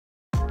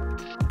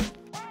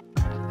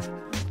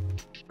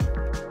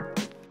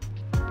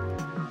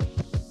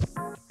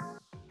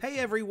Hey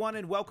everyone,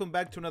 and welcome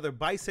back to another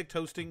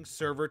BisectHosting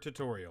server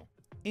tutorial.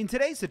 In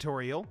today's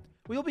tutorial,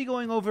 we'll be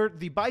going over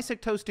the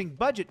BisectHosting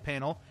Budget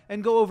Panel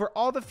and go over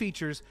all the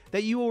features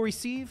that you will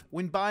receive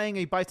when buying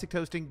a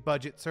BisectHosting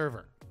Budget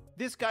server.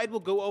 This guide will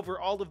go over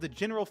all of the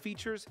general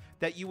features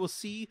that you will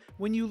see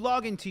when you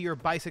log into your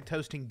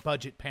BisectHosting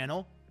Budget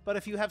Panel, but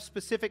if you have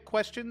specific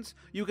questions,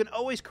 you can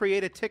always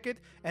create a ticket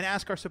and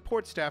ask our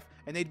support staff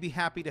and they'd be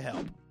happy to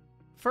help.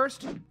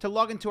 First, to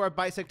log into our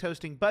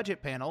BisectHosting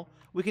Budget Panel,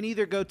 we can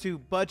either go to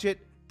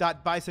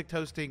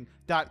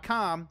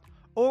budget.bisecthosting.com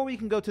or we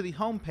can go to the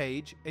home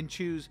page and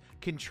choose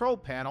Control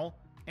Panel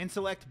and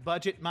select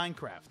Budget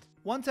Minecraft.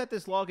 Once at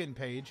this login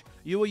page,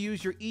 you will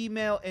use your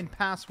email and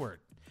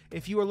password.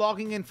 If you are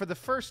logging in for the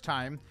first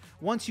time,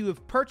 once you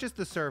have purchased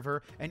the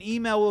server, an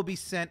email will be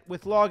sent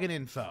with login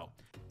info.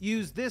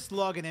 Use this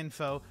login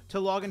info to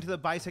log into the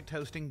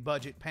BisectHosting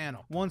Budget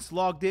Panel. Once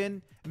logged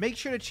in, make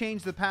sure to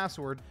change the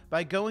password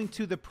by going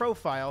to the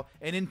profile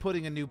and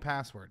inputting a new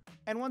password.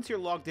 And once you're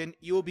logged in,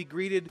 you will be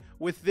greeted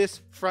with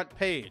this front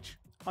page.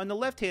 On the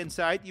left-hand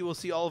side, you will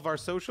see all of our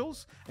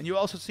socials, and you'll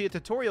also see a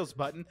tutorials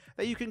button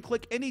that you can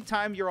click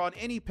anytime you're on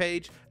any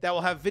page that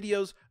will have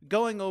videos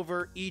going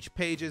over each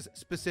page's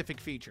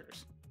specific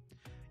features.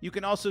 You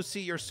can also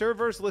see your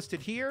servers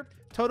listed here,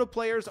 total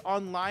players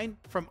online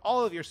from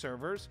all of your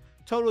servers,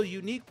 total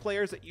unique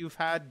players that you've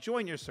had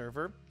join your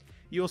server.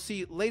 You'll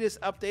see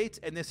latest updates,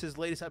 and this is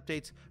latest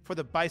updates for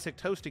the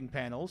BisectHosting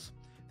panels.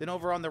 Then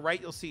over on the right,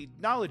 you'll see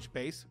Knowledge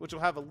Base, which will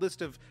have a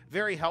list of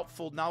very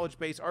helpful knowledge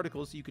base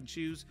articles you can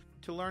choose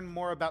to learn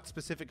more about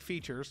specific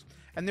features.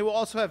 And they will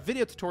also have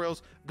video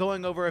tutorials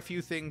going over a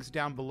few things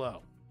down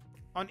below.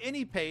 On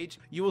any page,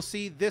 you will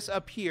see this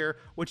up here,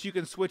 which you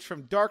can switch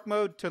from dark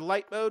mode to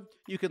light mode.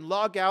 You can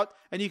log out,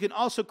 and you can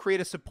also create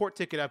a support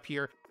ticket up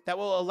here that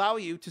will allow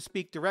you to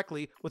speak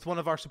directly with one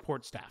of our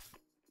support staff.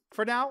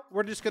 For now,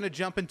 we're just going to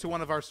jump into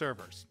one of our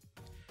servers.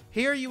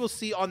 Here you will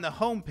see on the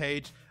home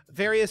page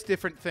various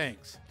different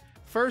things.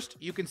 First,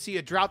 you can see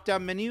a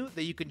drop-down menu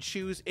that you can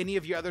choose any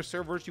of your other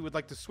servers you would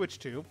like to switch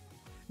to.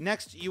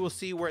 Next, you will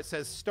see where it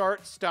says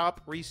start,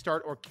 stop,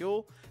 restart, or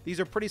kill. These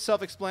are pretty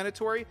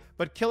self-explanatory,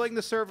 but killing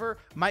the server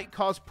might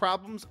cause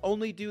problems.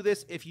 Only do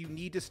this if you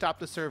need to stop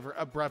the server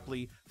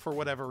abruptly for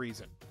whatever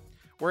reason.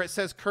 Where it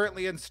says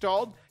currently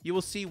installed, you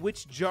will see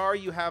which jar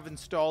you have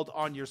installed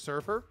on your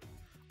server.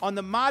 On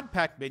the mod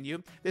pack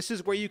menu, this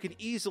is where you can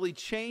easily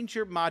change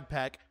your mod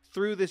pack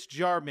through this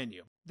jar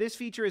menu. This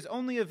feature is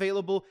only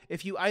available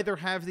if you either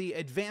have the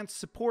advanced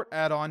support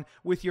add-on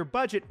with your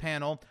budget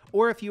panel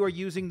or if you are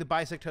using the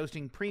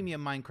BisectHosting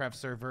Premium Minecraft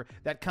server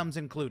that comes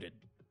included.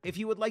 If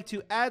you would like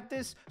to add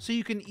this so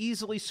you can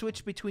easily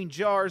switch between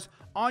jars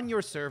on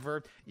your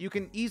server, you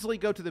can easily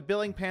go to the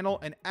billing panel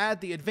and add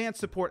the advanced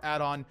support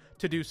add-on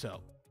to do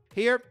so.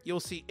 Here, you'll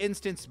see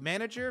Instance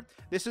Manager.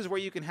 This is where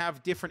you can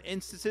have different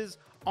instances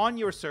on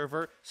your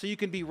server so you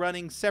can be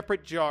running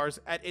separate jars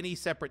at any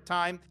separate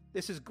time.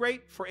 This is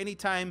great for any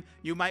time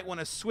you might want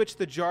to switch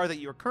the jar that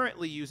you're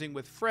currently using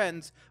with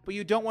friends, but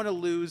you don't want to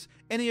lose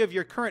any of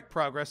your current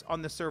progress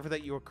on the server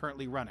that you are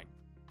currently running.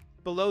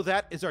 Below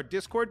that is our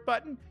Discord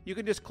button. You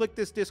can just click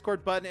this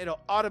Discord button.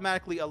 It'll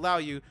automatically allow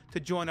you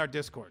to join our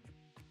Discord.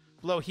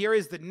 Below here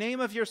is the name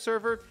of your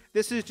server.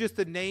 This is just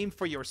the name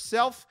for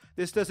yourself.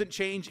 This doesn't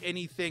change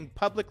anything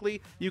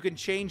publicly. You can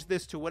change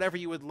this to whatever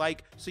you would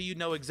like so you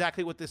know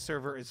exactly what this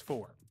server is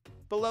for.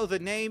 Below the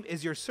name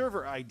is your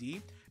server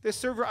ID. This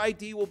server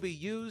ID will be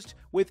used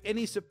with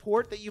any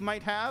support that you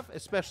might have,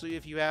 especially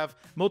if you have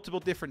multiple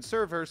different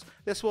servers.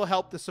 This will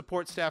help the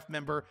support staff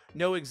member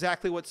know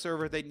exactly what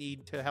server they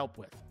need to help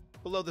with.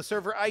 Below the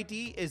server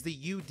ID is the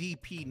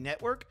UDP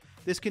network.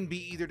 This can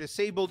be either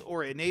disabled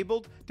or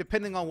enabled,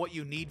 depending on what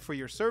you need for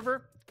your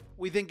server.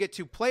 We then get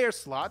to player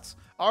slots.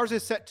 Ours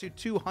is set to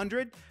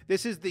 200.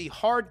 This is the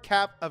hard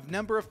cap of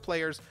number of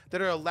players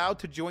that are allowed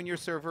to join your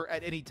server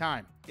at any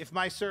time. If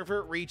my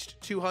server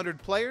reached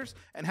 200 players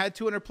and had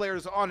 200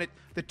 players on it,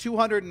 the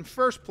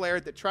 201st player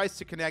that tries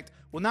to connect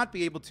will not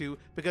be able to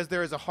because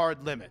there is a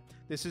hard limit.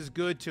 This is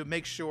good to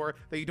make sure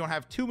that you don't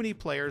have too many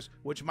players,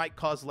 which might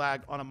cause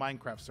lag on a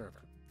Minecraft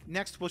server.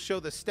 Next, we'll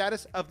show the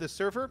status of the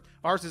server.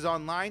 Ours is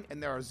online,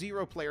 and there are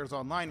 0 players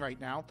online right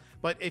now.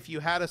 But if you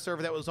had a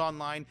server that was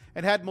online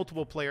and had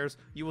multiple players,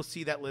 you will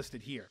see that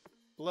listed here.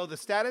 Below the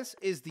status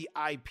is the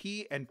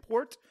IP and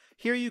port.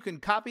 Here you can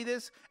copy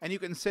this, and you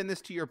can send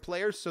this to your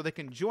players so they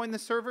can join the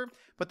server.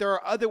 But there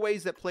are other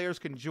ways that players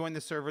can join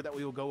the server that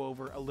we will go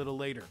over a little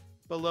later.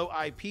 Below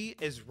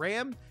IP is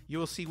RAM. You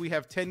will see we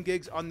have 10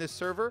 gigs on this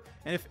server.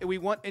 And if we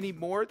want any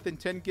more than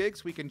 10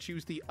 gigs, we can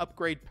choose the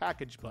upgrade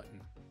package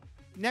button.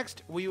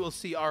 Next, we will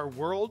see our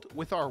world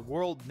with our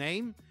world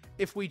name.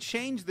 If we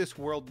change this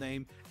world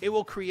name, it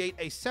will create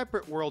a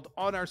separate world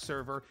on our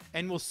server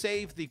and will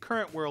save the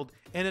current world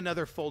in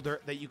another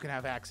folder that you can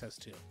have access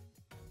to.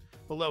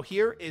 Below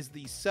here is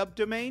the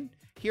subdomain.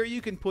 Here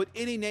you can put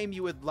any name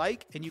you would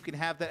like and you can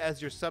have that as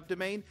your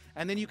subdomain,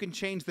 and then you can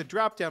change the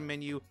drop-down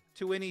menu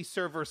to any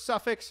server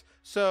suffix.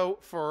 So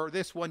for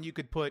this one, you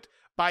could put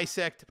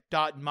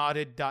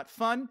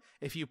bisect.modded.fun.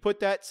 If you put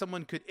that,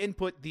 someone could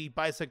input the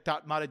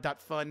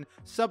bisect.modded.fun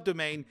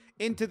subdomain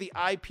into the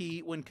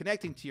IP when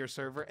connecting to your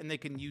server, and they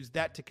can use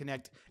that to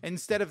connect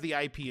instead of the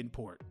IP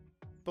import.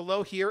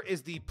 Below here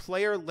is the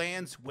Player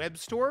Lands web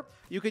store.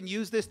 You can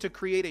use this to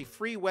create a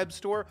free web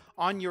store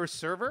on your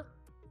server.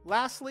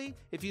 Lastly,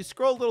 if you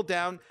scroll a little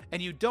down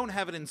and you don't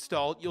have it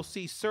installed, you'll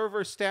see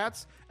server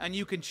stats, and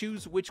you can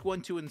choose which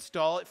one to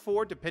install it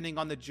for depending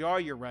on the jar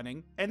you're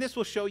running. And this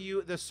will show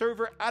you the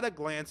server at a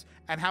glance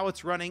and how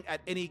it's running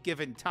at any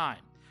given time.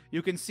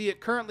 You can see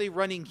it currently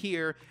running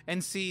here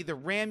and see the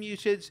RAM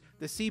usage,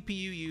 the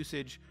CPU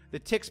usage, the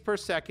ticks per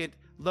second,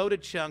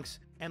 loaded chunks,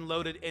 and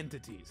loaded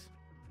entities.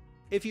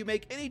 If you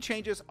make any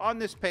changes on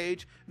this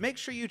page, make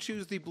sure you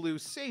choose the blue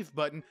Save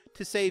button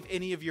to save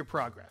any of your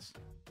progress.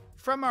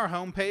 From our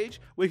home page,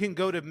 we can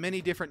go to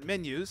many different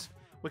menus.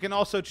 We can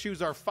also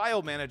choose our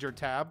File Manager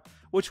tab,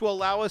 which will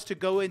allow us to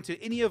go into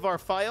any of our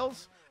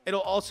files. It'll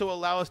also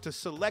allow us to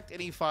select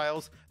any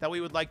files that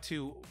we would like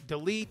to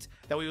delete,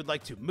 that we would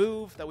like to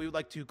move, that we would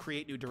like to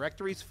create new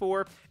directories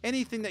for.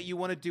 Anything that you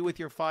want to do with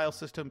your file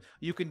system,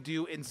 you can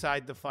do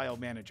inside the File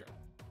Manager.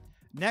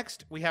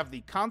 Next, we have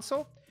the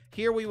console.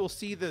 Here we will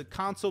see the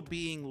console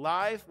being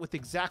live with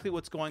exactly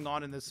what's going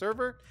on in the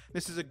server.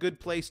 This is a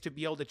good place to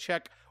be able to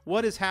check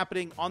what is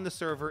happening on the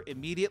server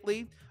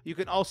immediately. You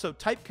can also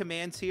type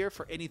commands here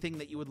for anything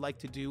that you would like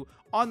to do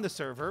on the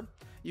server.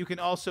 You can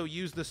also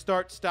use the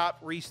start, stop,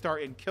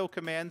 restart, and kill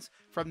commands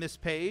from this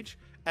page,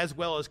 as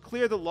well as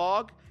clear the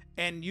log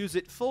and use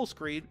it full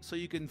screen so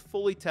you can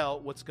fully tell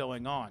what's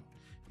going on.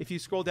 If you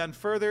scroll down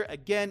further,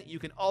 again, you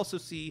can also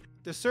see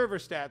the server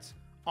stats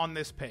on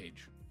this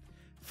page.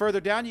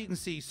 Further down, you can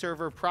see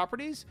server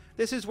properties.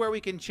 This is where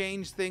we can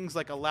change things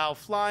like allow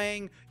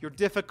flying, your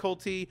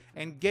difficulty,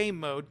 and game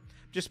mode.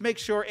 Just make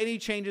sure any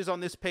changes on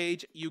this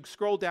page, you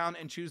scroll down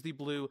and choose the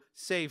blue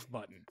Save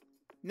button.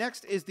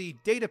 Next is the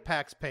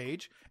Datapacks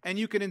page, and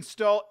you can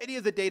install any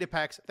of the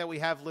Datapacks that we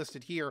have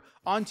listed here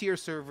onto your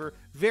server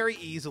very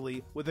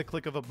easily with a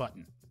click of a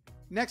button.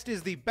 Next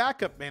is the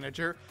Backup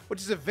Manager,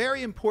 which is a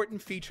very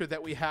important feature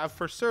that we have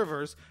for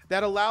servers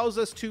that allows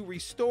us to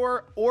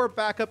restore or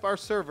backup our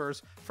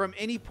servers from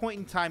any point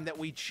in time that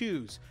we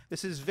choose.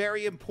 This is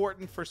very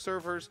important for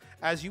servers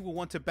as you will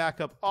want to back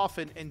up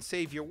often and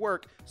save your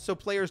work so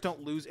players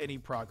don't lose any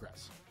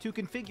progress. To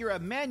configure a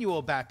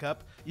manual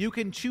backup, you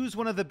can choose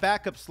one of the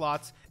backup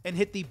slots and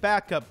hit the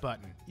backup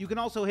button. You can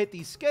also hit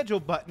the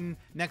schedule button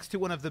next to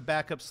one of the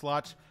backup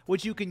slots,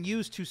 which you can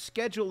use to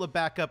schedule a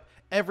backup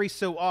every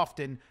so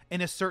often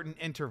in a certain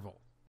interval.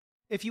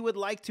 If you would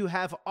like to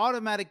have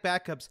automatic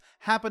backups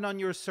happen on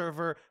your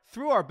server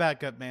through our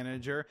Backup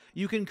Manager,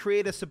 you can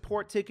create a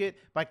support ticket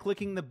by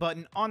clicking the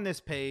button on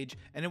this page,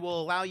 and it will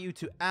allow you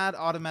to add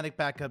automatic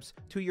backups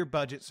to your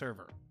budget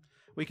server.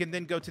 We can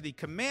then go to the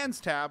Commands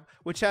tab,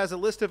 which has a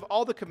list of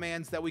all the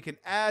commands that we can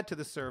add to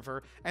the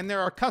server, and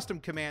there are custom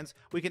commands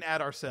we can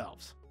add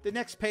ourselves. The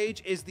next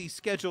page is the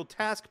Schedule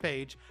Task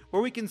page,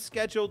 where we can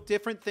schedule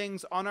different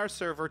things on our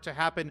server to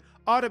happen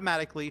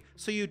automatically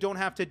so you don't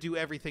have to do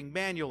everything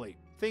manually.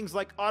 Things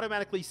like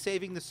automatically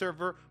saving the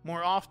server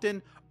more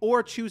often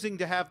or choosing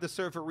to have the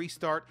server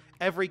restart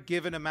every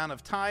given amount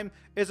of time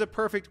is a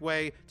perfect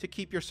way to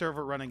keep your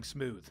server running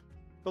smooth.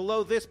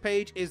 Below this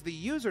page is the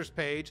Users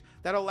page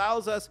that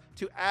allows us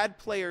to add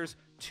players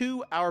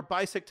to our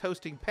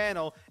BisectHosting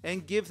panel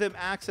and give them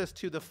access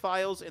to the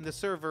files in the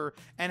server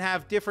and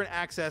have different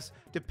access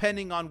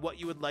depending on what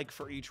you would like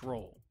for each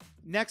role.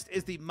 Next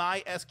is the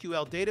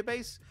SQL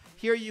Database.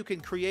 Here you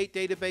can create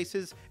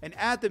databases and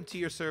add them to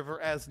your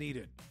server as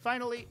needed.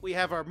 Finally, we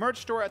have our merch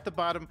store at the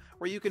bottom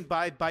where you can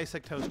buy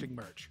BisectHosting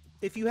merch.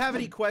 If you have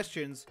any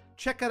questions,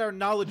 check out our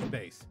knowledge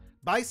base,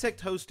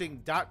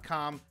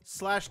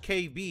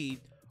 bisecthosting.com/KB,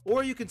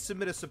 or you can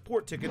submit a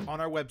support ticket on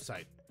our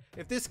website.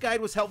 If this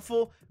guide was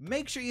helpful,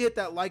 make sure you hit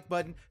that like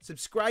button,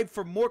 subscribe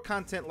for more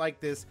content like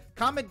this,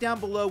 comment down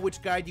below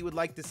which guide you would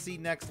like to see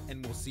next,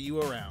 and we'll see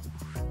you around.